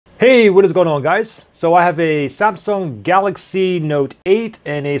Hey, what is going on, guys? So I have a Samsung Galaxy Note 8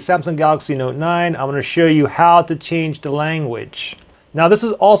 and a Samsung Galaxy Note 9. I'm going to show you how to change the language. Now, this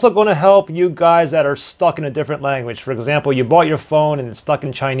is also going to help you guys that are stuck in a different language. For example, you bought your phone and it's stuck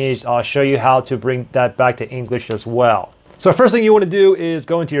in Chinese. I'll show you how to bring that back to English as well. So first thing you want to do is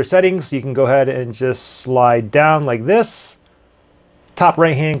go into your settings. You can go ahead and just slide down like this. Top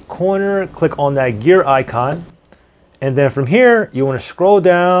right hand corner, click on that gear icon. And then from here, you want to scroll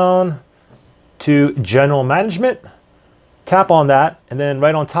down to General Management, tap on that, and then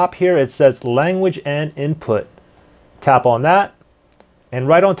right on top here, it says Language and Input. Tap on that, and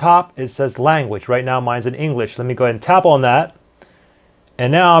right on top, it says Language. Right now, mine's in English. Let me go ahead and tap on that.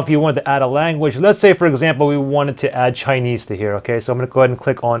 And now, if you wanted to add a language, let's say, for example, we wanted to add Chinese to here, okay? So I'm going to go ahead and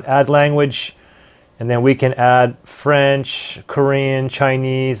click on Add Language, and then we can add French, Korean,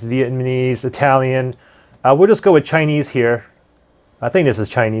 Chinese, Vietnamese, Italian. We'll just go with Chinese here. I think this is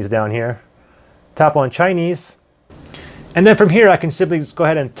Chinese down here. Tap on Chinese. And then from here, I can simply just go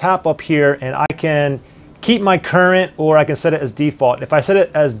ahead and tap up here and I can keep my current or I can set it as default. If I set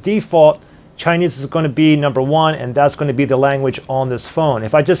it as default, Chinese is going to be number 1 and that's going to be the language on this phone.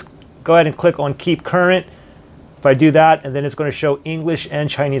 If I just go ahead and click on keep current, if I do that, and then it's going to show English and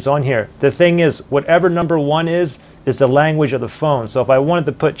Chinese on here. The thing is, whatever number 1 is the language of the phone. So if I wanted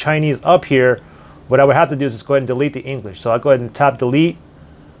to put Chinese up here, what I would have to do is just go ahead and delete the English. So I'll go ahead and tap delete,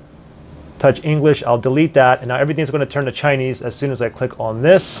 touch English, I'll delete that, and now everything's going to turn to Chinese as soon as I click on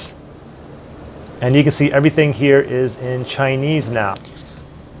this. And you can see everything here is in Chinese now.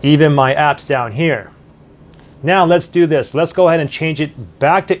 Even my apps down here. Now let's do this. Let's go ahead and change it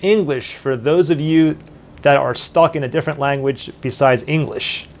back to English for those of you that are stuck in a different language besides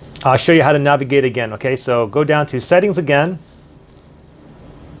English. I'll show you how to navigate again, okay? So go down to settings again.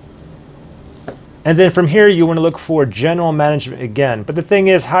 And then from here, you want to look for General Management again. But the thing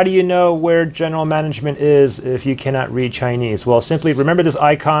is, how do you know where General Management is if you cannot read Chinese? Well, simply remember this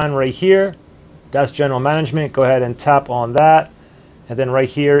icon right here. That's General Management. Go ahead and tap on that. And then right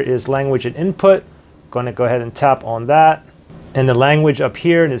here is Language and Input. Going to go ahead and tap on that. And the language up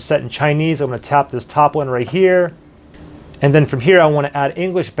here, and it's set in Chinese. I'm going to tap this top one right here. And then from here, I want to add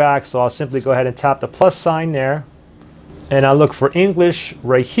English back. So I'll simply go ahead and tap the plus sign there. And I'll look for English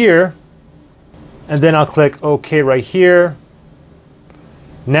right here. And then I'll click OK right here.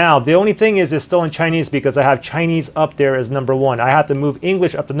 Now, the only thing is it's still in Chinese because I have Chinese up there as number 1. I have to move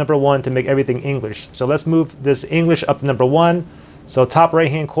English up to number 1 to make everything English. So let's move this English up to number 1. So top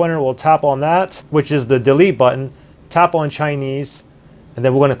right hand corner, we'll tap on that, which is the delete button. Tap on Chinese. And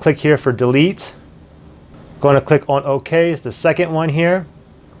then we're going to click here for delete. Going to click on OK. It's the second one here.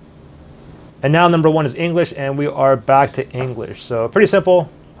 And now number 1 is English and we are back to English. So pretty simple.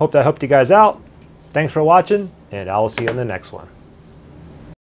 Hope that helped you guys out. Thanks for watching, and I will see you in the next one.